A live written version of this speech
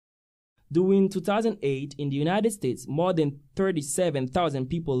During 2008, in the United States, more than 37,000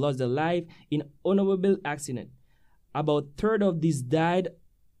 people lost their life in automobile accidents. About a third of these died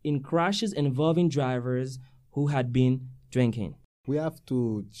in crashes involving drivers who had been drinking. We have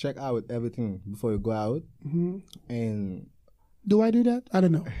to check out everything before we go out. And do I do that? I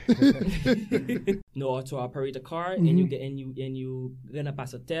don't know. No, to operate a car, and you gonna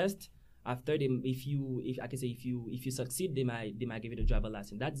pass a test. After them, if you succeed, they might give you the driver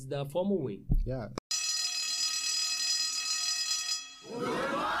license. That's the formal way. Yeah.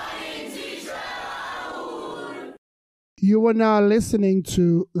 You are now listening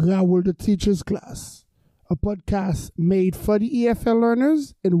to Raoul the Teacher's Class, a podcast made for the EFL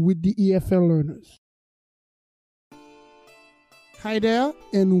learners and with the EFL learners. Hi there,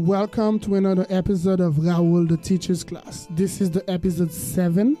 and welcome to another episode of Raoul the Teacher's Class. This is the episode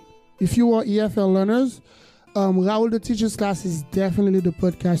 7. If you are EFL learners, Raoul the Teacher's Class is definitely the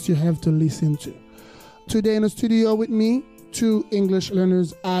podcast you have to listen to. Today in the studio with me, 2 English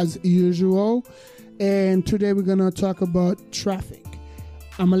learners as usual. And today we're going to talk about traffic.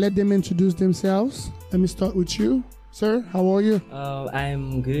 I'm going to let them introduce themselves. Let me start with you. Sir, how are you?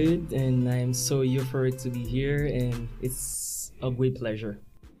 I'm good, and I'm so euphoric to be here, and it's a great pleasure.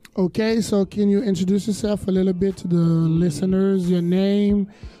 Okay, so can you introduce yourself a little bit to the listeners, your name,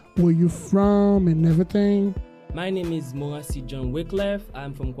 where you're from, and everything? My name is Morasi John Wycliffe.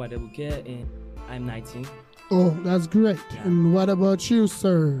 I'm from Guadeloupe, and I'm 19. Oh, that's great. Yeah. And what about you,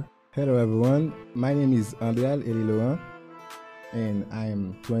 sir? Hello everyone, my name is Andréal Eliloan and I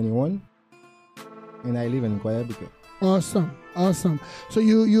am 21 and I live in Guadeloupe. Awesome. So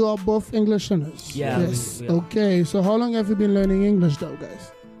you are both English learners? Yeah. Yes. Yeah. Okay, so how long have you been learning English though,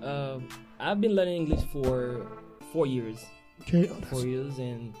 guys? I've been learning English for 4 years. Okay. 4 years,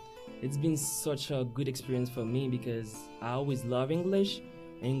 and it's been such a good experience for me because I always love English.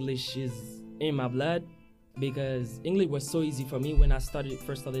 English is in my blood. Because English was so easy for me when I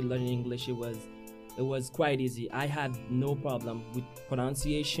first started learning English. It was quite easy. I had no problem with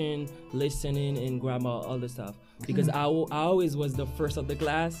pronunciation, listening, and grammar, all the stuff. Because I always was the first of the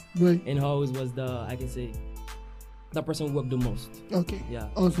class, right, and always was the person who worked the most. Okay. Yeah.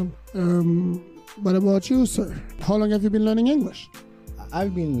 Awesome. What about you, sir? How long have you been learning English?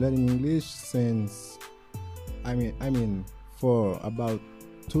 I've been learning English since, for about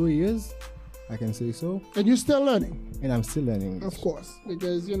 2 years. I can say so. And you're still learning? And I'm still learning English. Of course,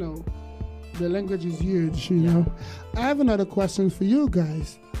 because, the language is huge, you know. I have another question for you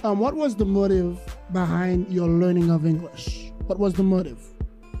guys. What was the motive behind your learning of English? What was the motive?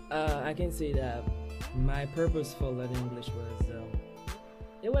 I can say that my purpose for learning English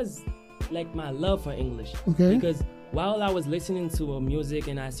was like my love for English. Okay. Because while I was listening to music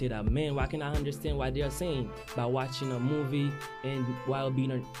and I said, man, why can I understand what they are saying by watching a movie and while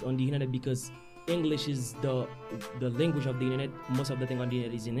being on the internet, because English is the language of the internet. Most of the thing on the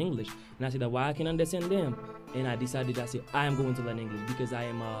internet is in English. And I said, why I can understand them? And I decided, I am going to learn English because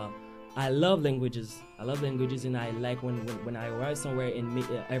I love languages. I love languages, and I like when I arrive somewhere and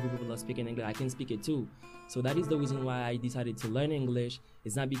every people are speaking English, I can speak it too. So that is the reason why I decided to learn English.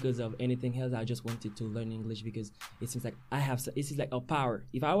 It's not because of anything else. I just wanted to learn English because it seems like it is like a power.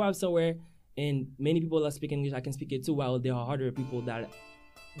 If I arrive somewhere and many people are speaking English, I can speak it too, while there are other people that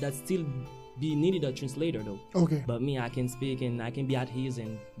still be needed a translator though. Okay. But me, I can speak and I can be at ease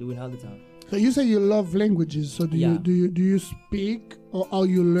and do it all the time. So you say you love languages. So do you speak, or are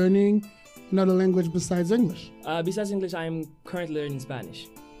you learning another language besides English? Besides English, I'm currently learning Spanish.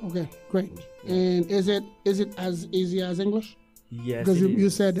 Okay, great. And is it as easy as English? Yes, because you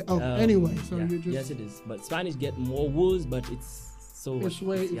said anyway. So yeah. you just yes, it is. But Spanish get more rules, but it's so it's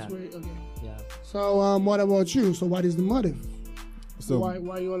way okay. Yeah. So what about you? So what is the motive? So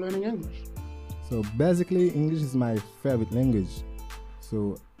why you are learning English? So basically, English is my favorite language.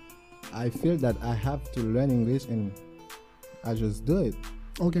 So I feel that I have to learn English, and I just do it.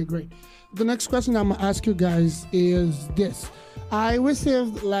 Okay, great. The next question I'm gonna ask you guys is this. I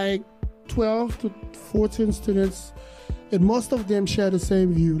received like 12 to 14 students, and most of them share the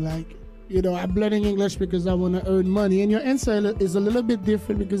same view. Like, I'm learning English because I want to earn money. And your answer is a little bit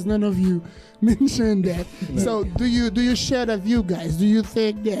different because none of you mentioned that. So do you share that view, guys? Do you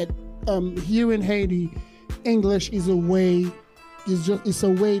think that here in Haiti, English is a way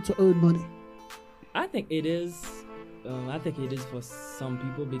to earn money? I think it is. I think it is for some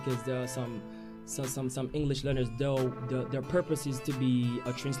people because there are some English learners, though their purpose is to be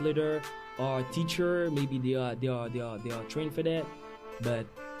a translator or a teacher. Maybe they are trained for that. But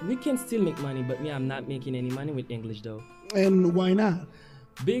we can still make money. But me, I'm not making any money with English though. And why not?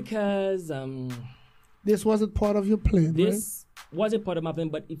 Because this wasn't part of your plan, right? wasn't part of my plan.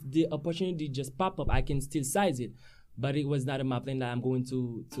 But if the opportunity just pop up, I can still size it. But it was not in my plan that I'm going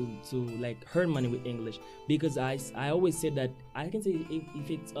to like earn money with English, because I always said that I can say if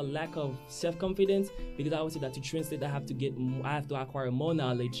it's a lack of self-confidence, because I always say that to translate I have to acquire more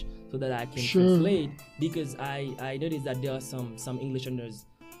knowledge so that I can translate, because I noticed that there are some English learners,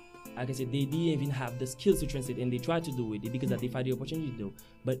 like I said, they didn't even have the skills to translate, and they try to do it because they find the opportunity to do.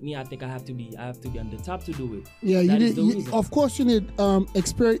 But me, I think I have to be on the top to do it. Yeah, of course you need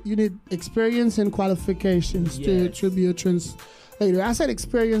experience and qualifications to be a translator. I said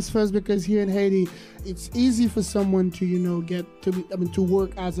experience first because here in Haiti, it's easy for someone to to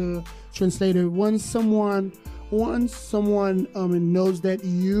work as a translator. Once someone knows that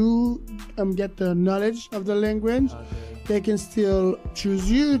you get the knowledge of the language, they can still choose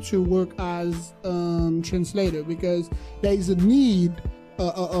you to work as translator, because there is a need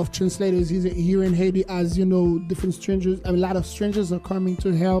of translators here in Haiti. As you know, different strangers, a lot of strangers are coming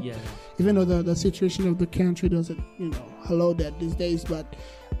to help, even though the situation of the country doesn't allow that these days. But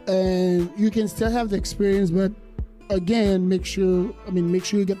you can still have the experience, but again, make sure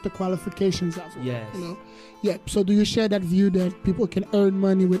you get the qualifications as well. Yes. Yeah. So do you share that view that people can earn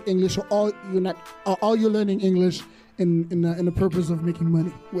money with English, or all you're learning English in the purpose of making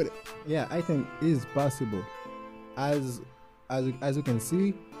money with it? Yeah, I think it is possible. As you can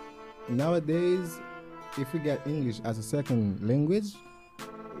see, nowadays, if you get English as a second language,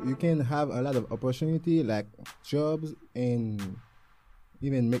 you can have a lot of opportunity, like jobs, and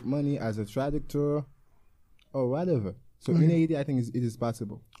even make money as a traductor or whatever. So in Haiti, I think it is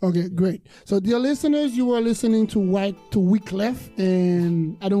possible. Okay, great. So dear listeners, you are listening to Week Left,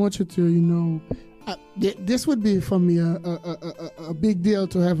 and I don't want you to, this would be for me a big deal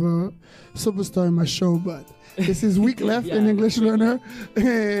to have a superstar in my show, but this is Week Left in English Learner,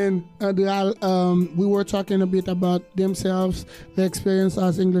 and we were talking a bit about themselves, their experience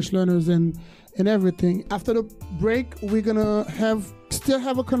as English learners, and everything. After the break, we're gonna still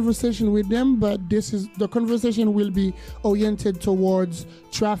have a conversation with them, but the conversation will be oriented towards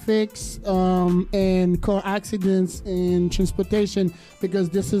traffics and car accidents and transportation, because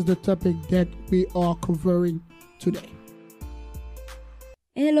this is the topic that we are covering today.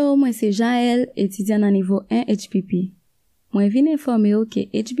 Hello, moi c'est Jaël, étudiant dans niveau 1 HPP. Moi vin informer ou que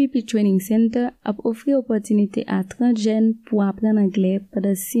HPP Training Center a offert opportunité à 30 jeunes pour apprendre anglais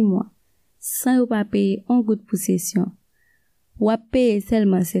pendant 6 mois, sans ou pas payer un goût de possession. Ou à payer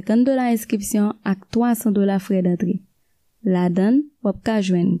seulement $50 inscription ak $300 frais d'entrée. La donne, ou à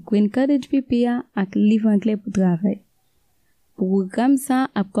joindre Green Card HPP ak livre anglais pour travail. Programme ça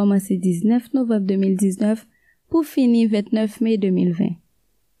a commencé 19 novembre 2019 pour finir 29 mai 2020.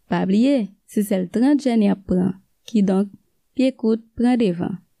 Pas oublier, c'est celle 30 jeunes apprend, qui donc, puis écoute, prend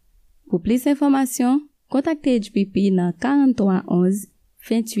devant. Pour plus d'informations, contactez HPP dans 43 11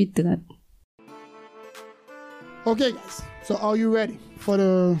 28 30. Okay, guys. So, are you ready for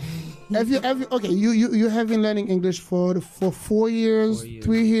the? You have been learning English for 4 years,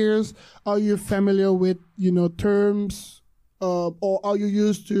 3 years. Are you familiar with terms, or are you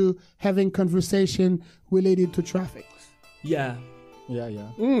used to having conversation related to traffic? Yeah.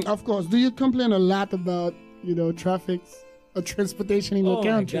 Of course. Do you complain a lot about traffic or transportation in your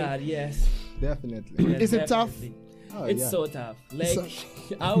country? Oh my God, yes. Definitely. Yes, Is it tough? Oh, it's so tough. Like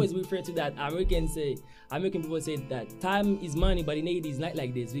I always refer to that. American people say that time is money, but in Haiti it's not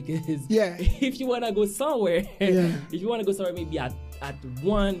like this, because if you wanna go somewhere, maybe at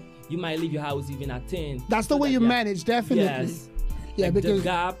 1, you might leave your house even at 10. That's the way you manage, definitely. Yes. Yeah, like because the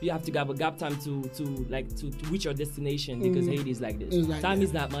gap, you have to have a gap time to reach your destination, because Haiti is like this. Time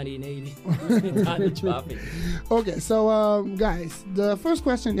is not money in Haiti. Time is traffic. Okay, so guys, the first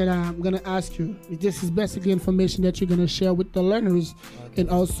question that I'm gonna ask you, this is basically information that you're gonna share with the learners, and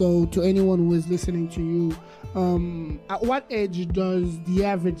also to anyone who is listening to you. At what age does the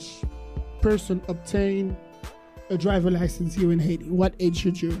average person obtain a driver license here in Haiti? What age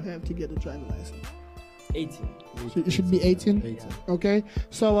should you have to get a driver license? 18. So it should be 18? Okay.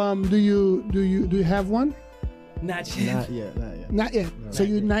 So do you have one? Not yet. Not yet. So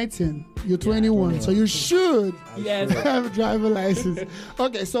you're 19. You're 21. So you should have a driver license.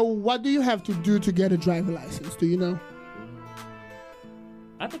 Okay. So what do you have to do to get a driver license? Do you know?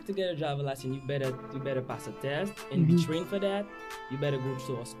 I think to get a driver license, you better pass a test and be trained for that. You better go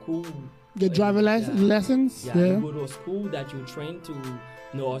to a school. Get driver lessons. Yeah. You go to a school that you train to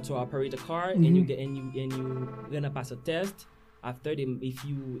know how to operate a car, and you gonna pass a test. After them, if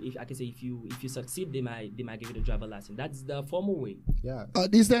you succeed, they might give you the driver license. That's the formal way. Yeah.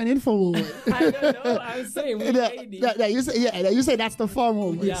 Is there an informal way? I don't know. I'm saying you say that's the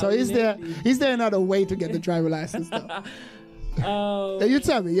formal way. Yeah, so is there another way to get the driver license though? You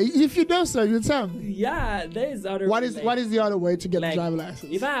tell me. If you know so, you tell me. Yeah, there is other. What is the other way to get like, a driver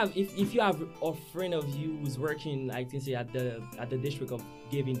license? If you have a friend of you who's working, I can say at the district of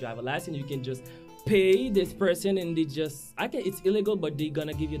giving driver license, you can just pay this person and it's illegal, but they're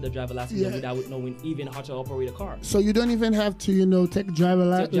gonna give you the driver license without knowing even how to operate a car. So you don't even have to take driver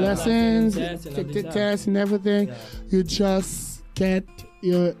lessons, take the test and everything. Yeah. You just get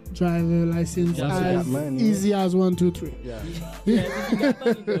your driver license as easy as 1, 2, 3. Yeah. If you got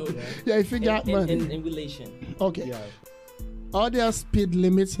money though. Yeah, if you got money. In relation. Okay. Yeah. Are there speed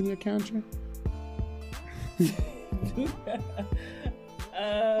limits in your country?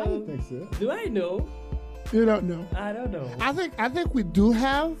 I don't think so. Do I know? You don't know. I don't know. I think we do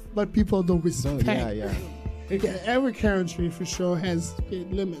have, but people don't respect. Yeah. Yeah, every country for sure has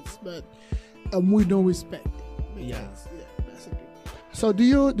speed limits, but we don't respect it. Yeah, basically. So do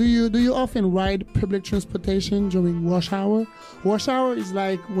you often ride public transportation during rush hour? Rush hour is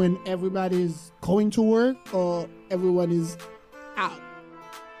like when everybody is going to work or everyone is out,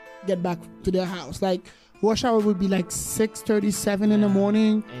 get back to their house. Like rush hour would be like 6:37 in the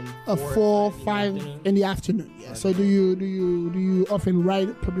morning, and 4, 5 in the afternoon. Yeah. Okay. So do you often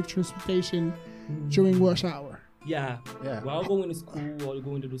ride public transportation during rush hour? Yeah. While going to school or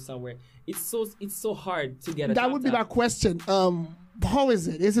going to do somewhere, it's so hard to get. That would be my question. How is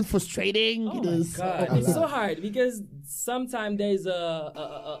it? Is it frustrating? Oh my God, it's so hard because sometimes there is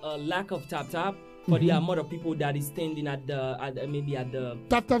a lack of tap for the amount of people that is standing at the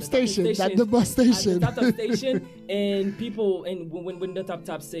tap station, at the bus station, at the tap station, and people, and when the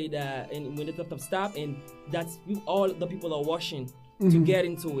tap say that, and when the tap stop, and that's all the people are washing to get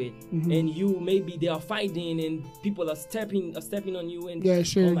into it, and you maybe they are fighting and people are stepping on you, and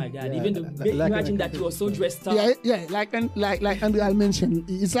oh my God, even imagine that you are so dressed up. Like Andrea mentioned,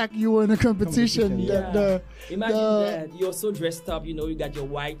 it's like you were in a competition. Imagine that you're so dressed up, you got your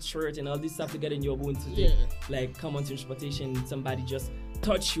white shirt and all this stuff together, and you're going to like come on transportation, somebody just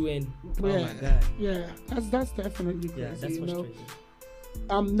touch you, and oh my God. Yeah, that's definitely crazy. Yeah, that's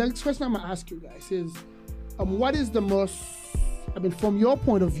frustrating. Next question I'm gonna ask you guys is, what is the most, from your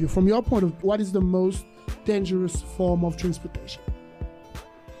point of view, what is the most dangerous form of transportation?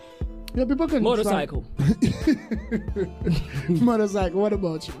 Yeah, people can motorcycle. Motorcycle. What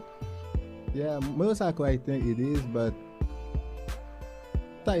about you? Yeah, motorcycle. I think it is, but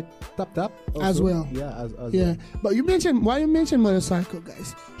tap also, as well. Yeah, as well. But you mentioned motorcycle,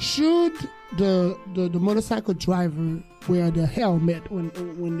 guys. Should the motorcycle driver wear the helmet when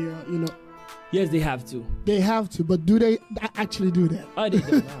they're Yes, they have to. They have to, but do they actually do that? Oh, they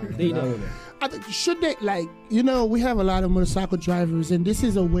don't. They don't. I think, should they, we have a lot of motorcycle drivers, and this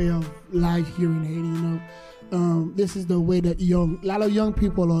is a way of life here in Haiti, this is the way that a lot of young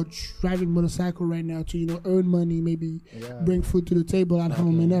people are driving motorcycle right now to, earn money, maybe bring food to the table at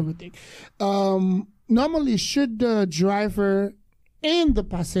home and everything. Normally, should the driver and the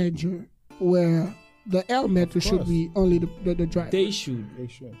passenger wear the helmet, should be only the driver? They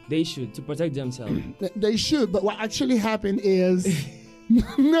should to protect themselves. They should, but what actually happened is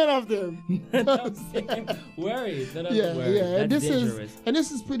none of them. None of them wear it. That's dangerous.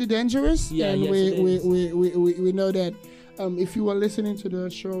 This is pretty dangerous. Yeah, and yes, we know that if you were listening to the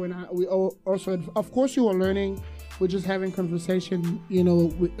show, and we also, of course, you were learning. We're just having conversation,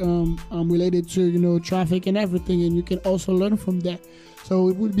 related to traffic and everything, and you can also learn from that. So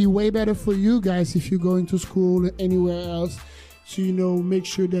it would be way better for you guys if you're going to school or anywhere else to, make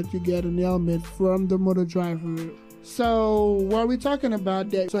sure that you get an helmet from the motor driver. So while we're talking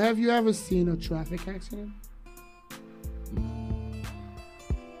about that, so have you ever seen a traffic accident?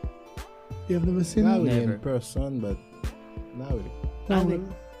 You have never seen it? Never. In person, but not really. I think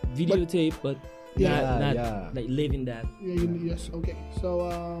videotape, but not like living that. Yes. Okay.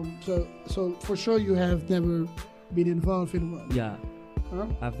 So for sure you have never been involved in one. Yeah. Huh?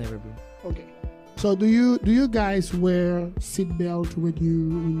 I've never been. Okay. So do you guys wear seatbelt when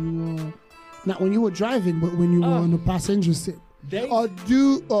you not when you were driving, but when you were on the passenger seat? Or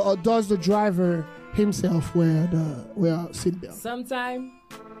does the driver himself wear seatbelt? Sometimes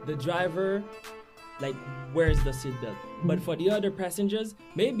the driver wears the seatbelt, but for the other passengers,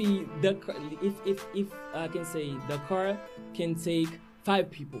 maybe if I can say, the car can take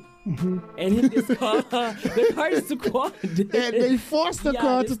 5 people. And in this car, the car is too crowded. And they force the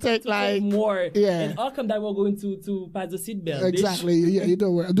car to take more. Yeah. And how come that we're going to pass the seatbelt? Exactly. You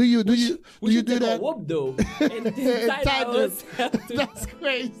don't wear. Do you do that? Whoop though. And that's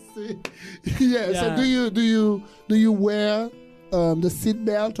crazy. Yeah. So do you wear the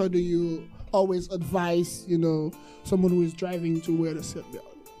seatbelt, or do you always advise someone who is driving to wear the seatbelt?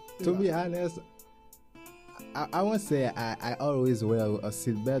 To be honest, I won't say I always wear a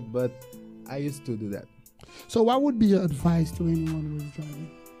seatbelt, but I used to do that. So what would be your advice to anyone who is driving?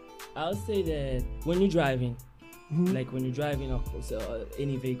 I'll say that when you're driving, like when you're driving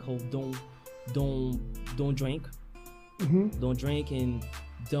any vehicle, don't drink. Don't drink and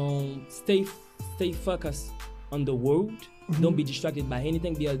don't stay focused on the road. Don't be distracted by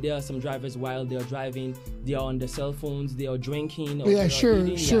anything. There are some drivers while they are driving, they are on their cell phones, they are drinking. Or sure.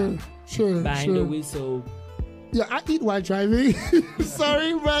 Behind the wheel, so. Yeah, I eat while driving.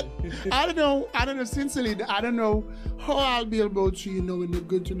 Sorry, but I don't know. Sincerely, I don't know how I'll be able to, in the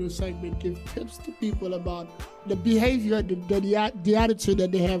good to know segment, give tips to people about the behavior, the attitude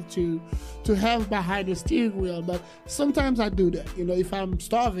that they have to have behind the steering wheel. But sometimes I do that. If I'm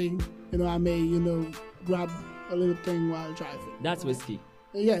starving, I may, grab a little thing while driving. That's risky.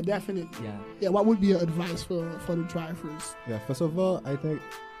 Yeah, definitely. Yeah. What would be your advice for the drivers? Yeah, first of all, I think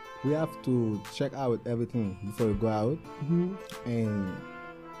we have to check out everything before we go out. And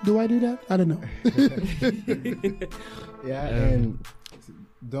do I do that? I don't know. And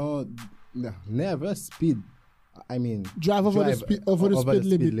never speed. I mean, drive over the speed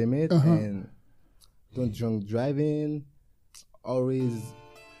limit. And don't drunk driving. Always,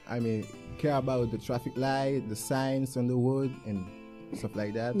 care about the traffic light, the signs on the road, and stuff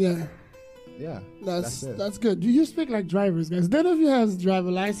like that. Yeah, that's good. Do you speak like drivers, guys? None of you has driver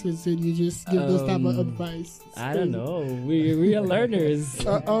license, and you just give those type of advice. I don't know. We are learners.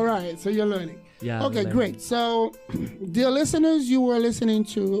 All right, so you're learning. Yeah. Okay, great. So, dear listeners, you were listening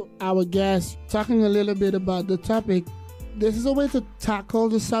to our guest talking a little bit about the topic. This is a way to tackle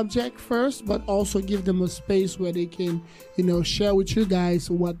the subject first, but also give them a space where they can, share with you guys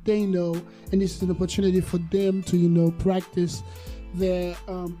what they know, and this is an opportunity for them to, practice there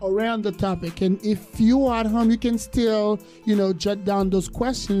around the topic. And if you are at home, you can still jot down those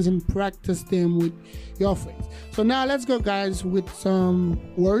questions and practice them with your friends. So now let's go, guys, with some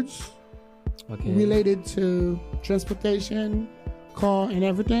words related to transportation, car, and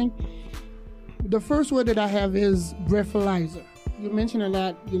everything. The first word that I have is breathalyzer. You mentioned a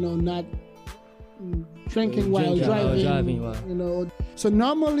lot, not drinking while driving. So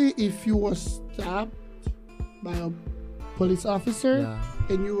normally if you were stopped by a police officer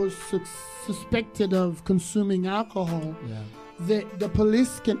and you were suspected of consuming alcohol, the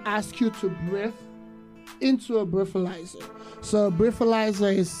police can ask you to breathe into a breathalyzer. So a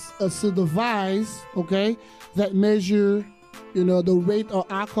breathalyzer is a device, that measure, the rate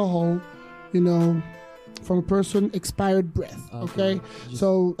of alcohol, from a person's expired breath.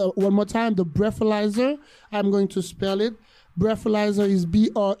 So one more time, the breathalyzer, I'm going to spell it. Breathalyzer is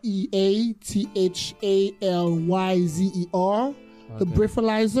BREATHALYZER. The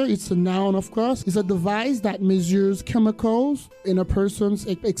breathalyzer, it's a noun, of course. It's a device that measures chemicals in a person's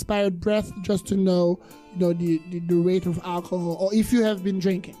expired breath just to know, the rate of alcohol, or if you have been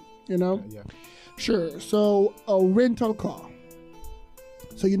drinking, Sure. So a rental car.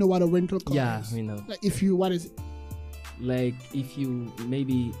 So you know what a rental car is? Yeah, we know. Like what is it? Like if you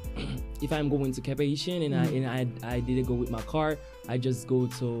if I'm going to Pedestrian and I didn't go with my car, I just go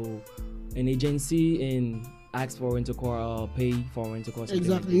to an agency and ask for a rental car or pay for a rental car.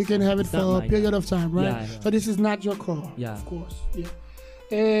 Exactly. You can have it for a period of time, right? Yeah. So this is not your car. Yeah. Of course. Yeah.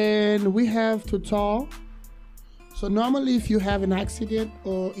 And we have to tow. So normally if you have an accident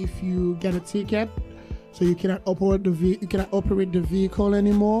or if you get a ticket, so you cannot operate the vehicle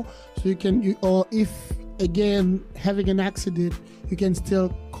anymore. So or if again having an accident, you can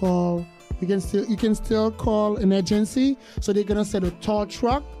still call an agency. So they're gonna send a tow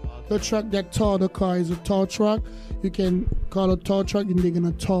truck. The truck that tow the car is a tow truck. You can call a tow truck and they're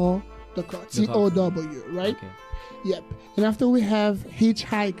gonna tow the car. TOW, right? Okay. Yep. And after we have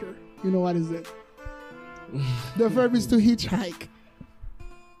hitchhiker. You know what is it? The verb is to hitchhike.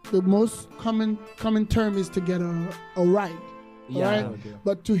 The most common term is to get a ride. Right? Okay.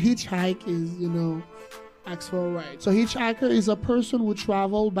 But to hitchhike is, ask for a ride. So hitchhiker is a person who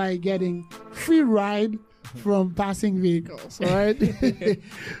travel by getting free ride from passing vehicles. All right?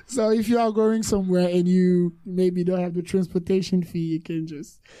 So if you are going somewhere and you maybe don't have the transportation fee, you can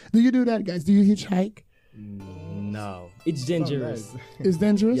just... Do you do that, guys? Do you hitchhike? No. It's dangerous. It's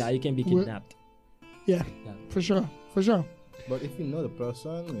dangerous? Yeah, you can be kidnapped. Yeah, for sure. But if you know the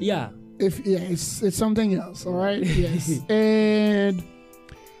person, it's something else. All right. Yes.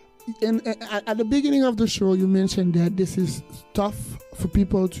 and at the beginning of the show, you mentioned that this is tough for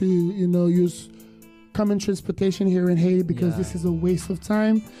people to use common transportation here in Haiti because this is a waste of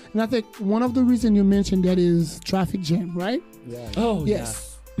time. And I think one of the reasons you mentioned that is traffic jam, right? Yeah. Oh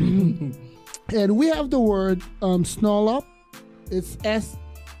yes. And we have the word Snarl-up. It's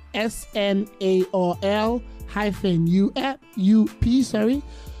SNARL S-N-A-R-L-L-U-P, sorry.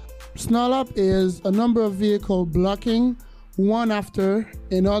 Snarl-up is a number of vehicles blocking one after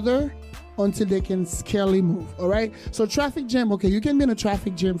another until they can scarcely move, all right? So traffic jam, okay, you can be in a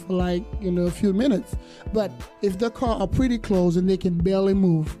traffic jam for like, a few minutes, but if the car are pretty close and they can barely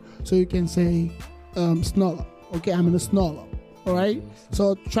move, so you can say snarl-up, okay, I'm in a snarl-up, all right?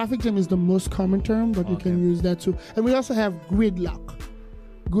 So traffic jam is the most common term, but you can use that too. And we also have gridlock.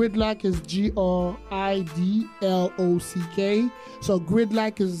 Gridlock is Gridlock. So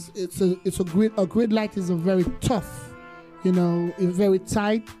gridlock is a gridlock is a very tough, a very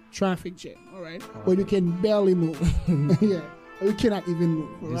tight traffic jam, all right? Where you can barely move. Yeah, you cannot even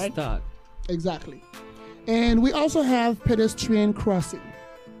move, all right? Start. Exactly. And we also have pedestrian crossing.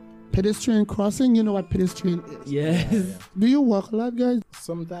 Pedestrian crossing, you know what pedestrian is? Yes. Do you walk a lot, guys?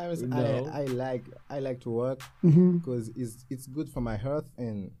 Sometimes No. I like to work because it's good for my health,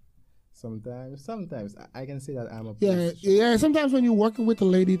 and sometimes I can say that I'm a Yeah. Sometimes when you're working with a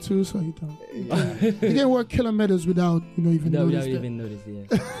lady too, so you don't. You can work kilometers without even notice that. even notice, yeah.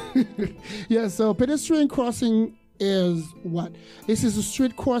 Yeah. So pedestrian crossing is what? This is a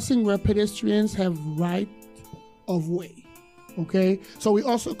street crossing where pedestrians have right of way. Okay, so we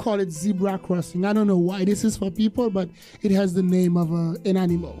also call it zebra crossing. I don't know why this is for people, but it has the name of an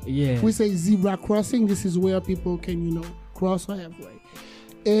animal. Yeah. We say zebra crossing. This is where people can, cross or have way.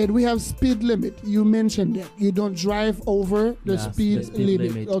 And we have speed limit. You mentioned that. You don't drive over the speed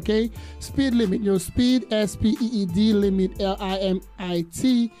limit. Okay? Speed limit. Your speed, S-P-E-E-D, limit,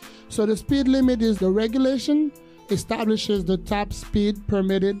 L-I-M-I-T. So the speed limit is the regulation establishes the top speed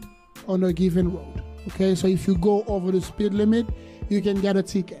permitted on a given road. Okay? So if you go over the speed limit, you can get a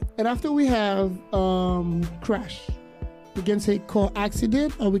ticket. And after we have crash. We can say car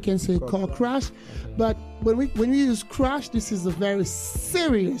accident or we can say car crash. Okay. But when we use crash, this is a very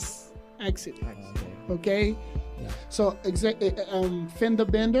serious accident. Okay? Yeah. So fender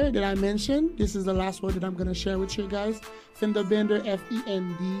bender that I mentioned, this is the last word that I'm going to share with you guys. Fender bender,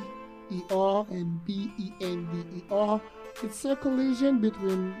 F-E-N-D-E-R and B-E-N-D-E-R. It's a collision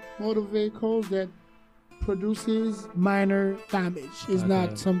between motor vehicles that produces minor damage. It's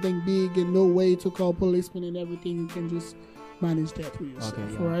not something big and no way to call policemen and everything. You can just manage that for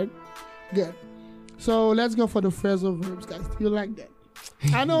yourself. All right? Good. So let's go for the phrasal verbs, guys. Do you like that?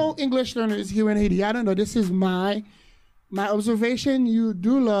 I know English learners here in Haiti. I don't know. This is my observation. You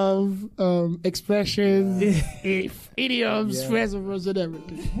do love expressions, idioms, phrasal verbs, and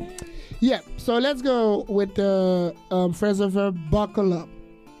everything. Yeah. So let's go with the phrasal verb buckle up.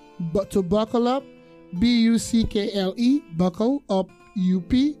 But to buckle up, B-U-C-K-L-E, buckle up,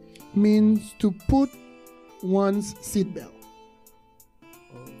 U-P, means to put one's seatbelt.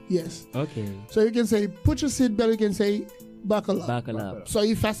 Yes. Okay. So you can say put your seatbelt, you can say buckle up. Buckle up. So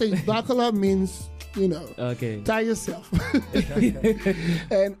if I say buckle up means, okay, tie yourself.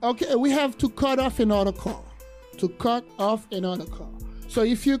 And okay, we have to cut off another car. To cut off another car. So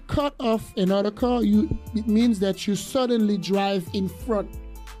if you cut off another car, it means that you suddenly drive in front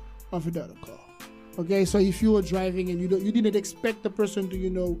of another car. Okay, so if you were driving and you didn't expect the person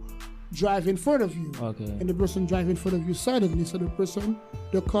to, drive in front of you. Okay. And the person drive in front of you suddenly, so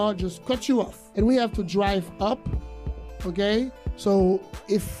the car just cut you off. And we have to drive up. Okay? So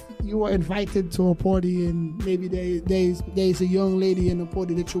if you were invited to a party and maybe there's a young lady in the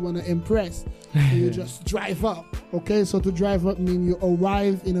party that you want to impress, you just drive up. Okay? So to drive up means you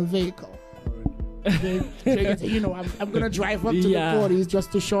arrive in a vehicle. Okay? So you can say, I'm going to drive up to the party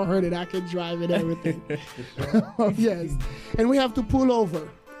just to show her that I can drive and everything. Yes. And we have to pull over.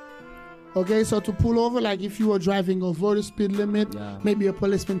 Okay, so to pull over, like if you are driving over the speed limit, maybe a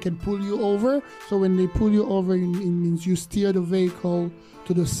policeman can pull you over. So when they pull you over, it means you steer the vehicle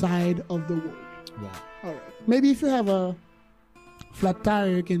to the side of the road. Yeah. All right. Maybe if you have a flat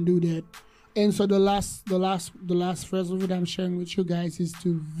tire, you can do that. And so the last phrasal that I'm sharing with you guys is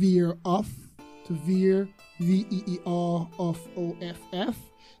to veer off. To veer, V-E-E-R, off-O-F-F,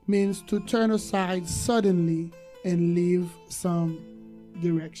 means to turn aside suddenly and leave some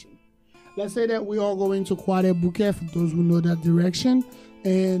direction. Let's say that we are going to Kwarebouke, for those who know that direction,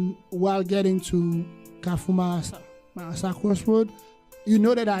 and while getting to Kafumasa, Marasa Crossroad, you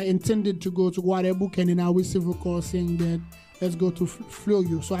know that I intended to go to Kwarebouke, and then I receive a call saying that let's go to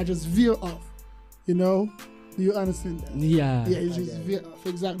Florio. So I just veer off, Do you understand that? Yeah. Yeah, you just veer off,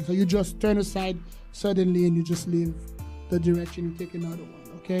 exactly. So you just turn aside suddenly and you just leave the direction, you take another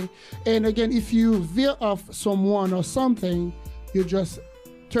one, okay? And again, if you veer off someone or something, you just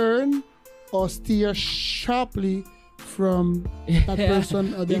turn or steer sharply from that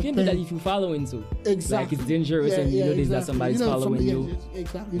person or that You can do that if you're following too. Exactly. Like it's dangerous and you notice that somebody's following you.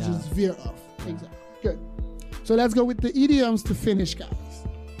 Exactly. You just veer off. Exactly. Good. So let's go with the idioms to finish, guys.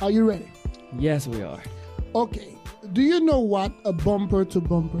 Are you ready? Yes, we are. Okay. Do you know what a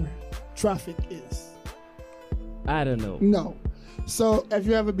bumper-to-bumper traffic is? I don't know. No. So have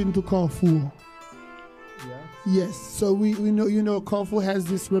you ever been to Carrefour? Yes. So we know Carrefour has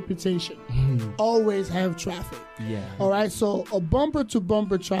this reputation. Always have traffic. Yeah. All right. So a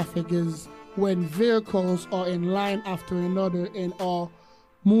bumper-to-bumper traffic is when vehicles are in line after another and are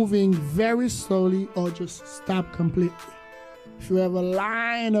moving very slowly or just stop completely. If you have a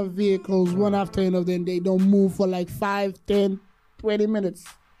line of vehicles one after another and they don't move for like 5, 10, 20 minutes.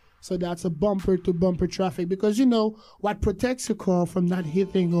 So that's a bumper-to-bumper traffic, because you know what protects your car from not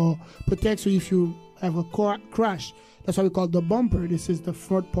hitting or protects you if you have a car crash. That's what we call the bumper. This is the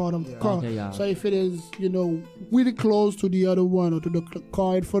front part of the car. Okay, yeah. So if it is, really close to the other one or to the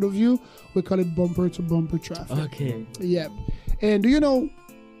car in front of you, we call it bumper-to-bumper traffic. Okay. Yep. And do you know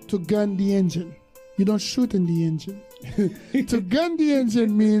to gun the engine? You don't shoot in the engine. To gun the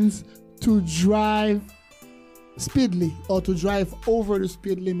engine means to drive speedily or to drive over the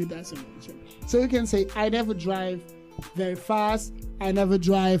speed limit as I mentioned. So you can say, I never drive very fast, I never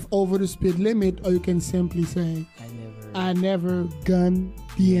drive over the speed limit, or you can simply say, I never gun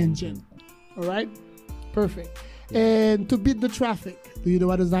the engine. All right? Perfect. And to beat the traffic, do you know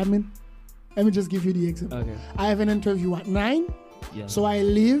what does that mean? Let me just give you the example. Okay. I have an interview at 9, Yeah. so I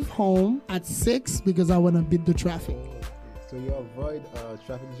leave home at 6 because I want to beat the traffic. So you avoid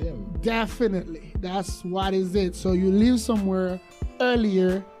traffic jam. Definitely. That's what is it. So you leave somewhere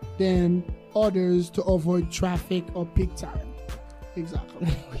earlier than others to avoid traffic or peak time. Exactly.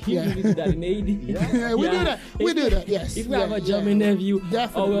 Yeah. We do that in AD. Yeah, we do that. We do that, yes. If we have a job interview,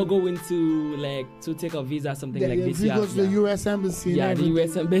 Definitely. or we're going to take a visa, something like this. If you go to the U.S. Embassy, Yeah, the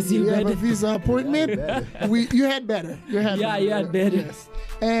U.S. Embassy. you have a better. visa appointment. You had better. You had better. Yes.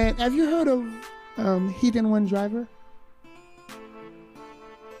 And have you heard of hit and run driver?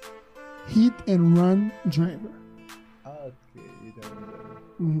 Hit and run driver. Okay, you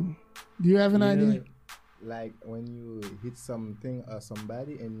don't Mhm. Do you have an idea? like when you hit something or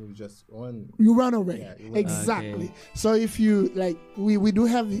somebody and you just run. You run away. Yeah, you run. Exactly. Okay. So if you like, we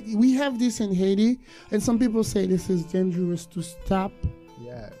have this in Haiti, and some people say this is dangerous to stop.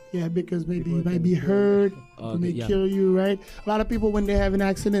 Yeah, because maybe you People might can be kill hurt, Okay, it may yeah. kill you, right? A lot of people, when they have an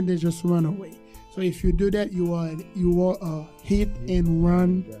accident, they just run away. So if you do that, you are a hit and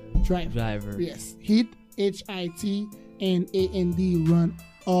run driver. Yes, hit HIT and AND run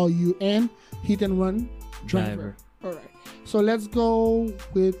RUN, hit and run driver. All right. So let's go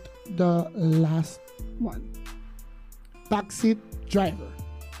with the last one. Backseat driver.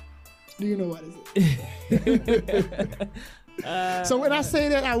 Do you know what is it? So when I say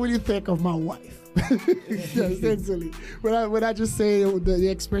that, I really think of my wife. Essentially, when I just say the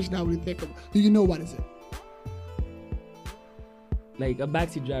expression, I really think of. Do you know what is it? Like a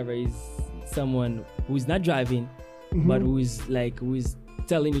backseat driver is someone who is not driving, but who is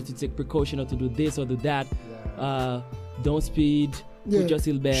telling you to take precaution or to do this or do that. Don't speed. Put your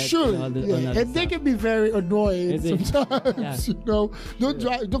seatbelt. Surely, and all and that they stuff. can be very annoying Is it? sometimes. Yeah. Don't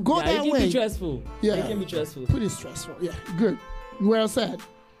drive. Don't go that it can way. be stressful. Yeah. It can be stressful. Pretty stressful. Yeah, good. Well said.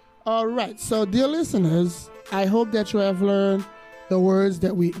 All right. So, dear listeners, I hope that you have learned the words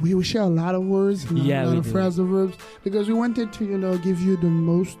that we share a lot of words, a lot of phrasal verbs, because we wanted to, give you the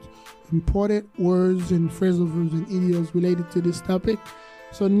most important words and phrasal verbs and idioms related to this topic.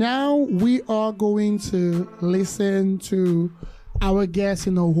 So now we are going to listen to our guest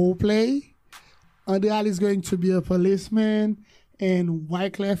in a role play. Adele is going to be a policeman, and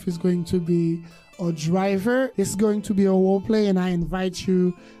Wyclef is going to be a driver. It's going to be a role play, and I invite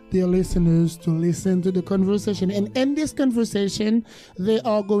you, dear listeners, to listen to the conversation. And in this conversation, they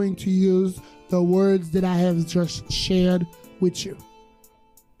are going to use the words that I have just shared with you.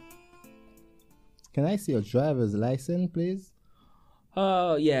 Can I see your driver's license, please?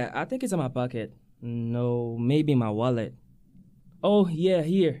 Yeah, I think it's in my pocket. No, maybe my wallet. Oh, yeah,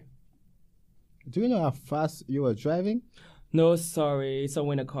 here. Do you know how fast you were driving? No, sorry, it's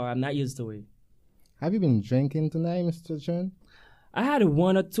somewhere in the car. I'm not used to it. Have you been drinking tonight, Mr. John? I had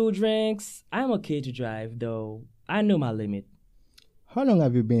 1 or 2 drinks. I'm okay to drive, though. I know my limit. How long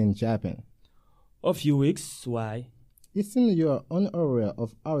have you been in Japan? A few weeks. Why? It seems you are unaware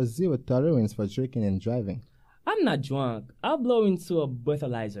of our zero tolerance for drinking and driving. I'm not drunk. I'll blow into a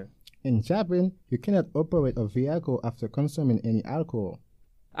breathalyzer. In Japan, you cannot operate a vehicle after consuming any alcohol.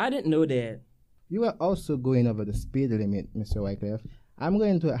 I didn't know that. You are also going over the speed limit, Mr. Wyclef. I'm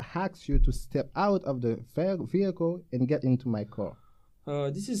going to ask you to step out of the vehicle and get into my car.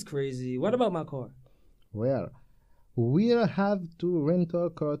 This is crazy. What about my car? Well, we'll have to rent a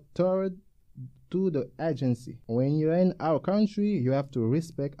car towed to the agency. When you're in our country, you have to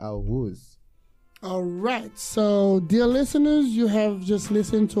respect our rules. All right. So, dear listeners, you have just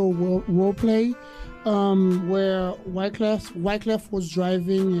listened to a role play where Wyclef was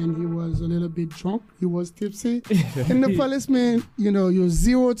driving and he was a little bit drunk. He was tipsy. And the policeman, you're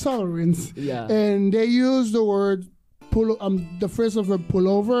zero tolerance. Yeah. And they used the word the phrase of a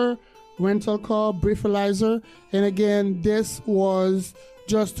pullover, rental car, breathalyzer. And again, this was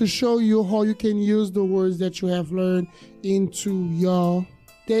just to show you how you can use the words that you have learned into your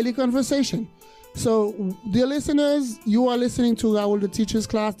daily conversation. So, dear listeners, you are listening to Raul the Teacher's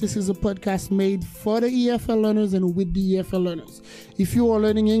Class. This is a podcast made for the EFL learners and with the EFL learners. If you are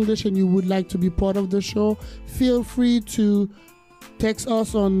learning English and you would like to be part of the show, feel free to text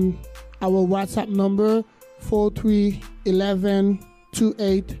us on our WhatsApp number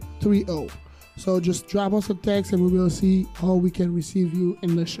 43112830. So just drop us a text and we will see how we can receive you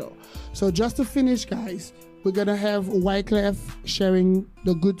in the show. So just to finish, guys, we're going to have Wyclef sharing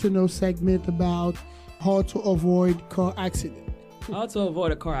the Good to Know segment about how to avoid car accident. How to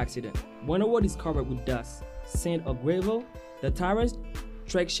avoid a car accident. When a road is covered with dust, sand, or gravel, the tire's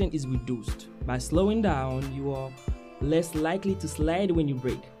traction is reduced. By slowing down, you are less likely to slide when you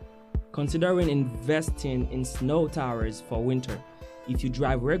brake. Considering investing in snow tires for winter if you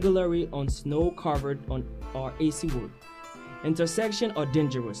drive regularly on snow-covered or AC road. Intersections are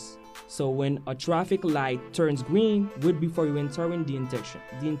dangerous, so when a traffic light turns green, wait before you entering the intersection.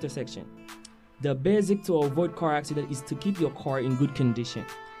 The basic to avoid car accident is to keep your car in good condition.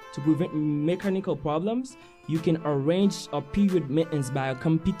 To prevent mechanical problems, you can arrange a period maintenance by a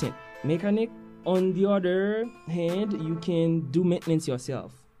competent mechanic. On the other hand, you can do maintenance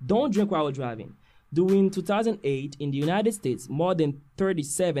yourself. Don't drink while driving. During 2008, in the United States, more than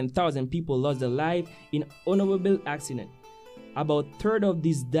 37,000 people lost their life in automobile accidents. About a third of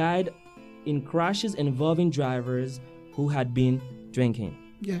these died in crashes involving drivers who had been drinking.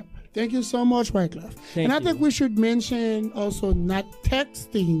 Yeah. Thank you so much, Wyclef. I think we should mention also not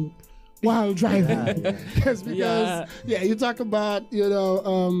texting while driving. Yes, because you talk about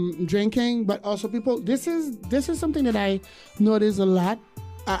drinking, but also people. This is something that I notice a lot.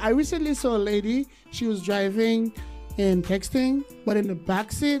 I recently saw a lady. She was driving and texting, but in the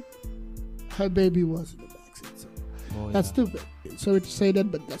backseat, her baby was in the backseat. So that's stupid. Sorry to say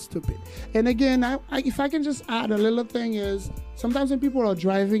that, but that's stupid. And again, if I can just add a little thing is, sometimes when people are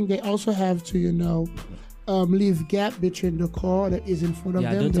driving, they also have to, leave gap between the car that is in front of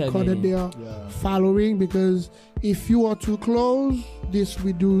them, the car that they are following, because if you are too close, this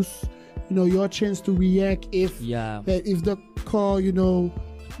reduce, your chance to react if the car,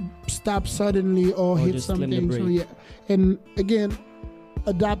 stops suddenly or hit something. So and again,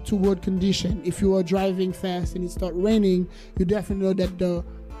 adapt to road condition. If you are driving fast and it starts raining, you definitely know that the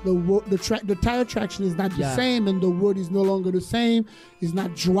tire traction is not the same, and the road is no longer the same. It's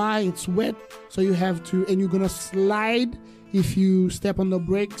not dry, it's wet. So you have to, and you're gonna slide if you step on the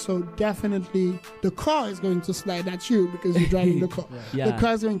brake. So definitely the car is going to slide at you because you're driving the car. The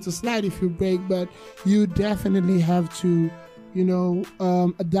car is going to slide if you brake, but you definitely have to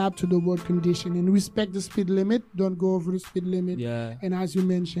adapt to the road condition and respect the speed limit. Don't go over the speed limit. And as you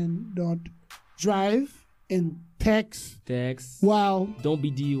mentioned, don't drive and text. Wow. Don't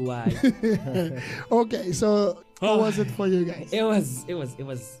be DUI. Okay, so how was it for you guys? It was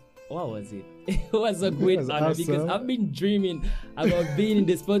what was it? It was a great honor awesome. Because I've been dreaming about being in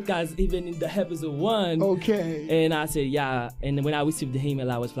this podcast even in the episode 1. Okay. And I said, and when I received the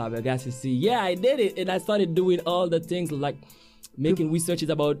email, I was flabbergasted to see, I did it. And I started doing all the things like making researches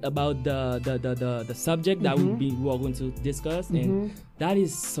about the subject that we are going to discuss, and that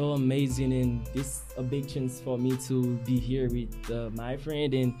is so amazing, and it's a big chance for me to be here with my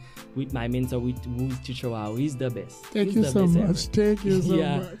friend and with my mentor, with Teacher Wow. He's the best. Thank you so much. Thank you so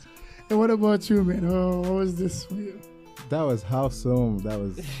much. And what about you, man? How was this for you? That was awesome. That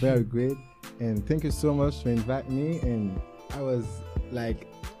was very great, and thank you so much for inviting me. And I was like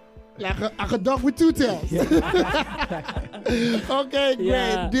a dog with two tails. Okay,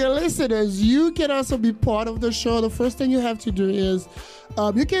 great. Dear listeners, you can also be part of the show. The first thing you have to do is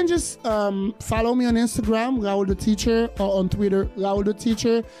you can just follow me on Instagram, Raul the Teacher, or on Twitter, Raul the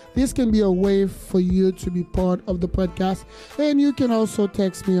Teacher. This can be a way for you to be part of the podcast. And you can also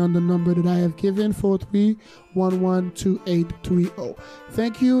text me on the number that I have given, 43112830.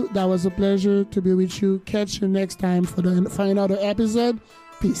 Thank you. That was a pleasure to be with you. Catch you next time for another episode.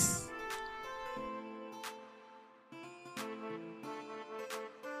 Peace.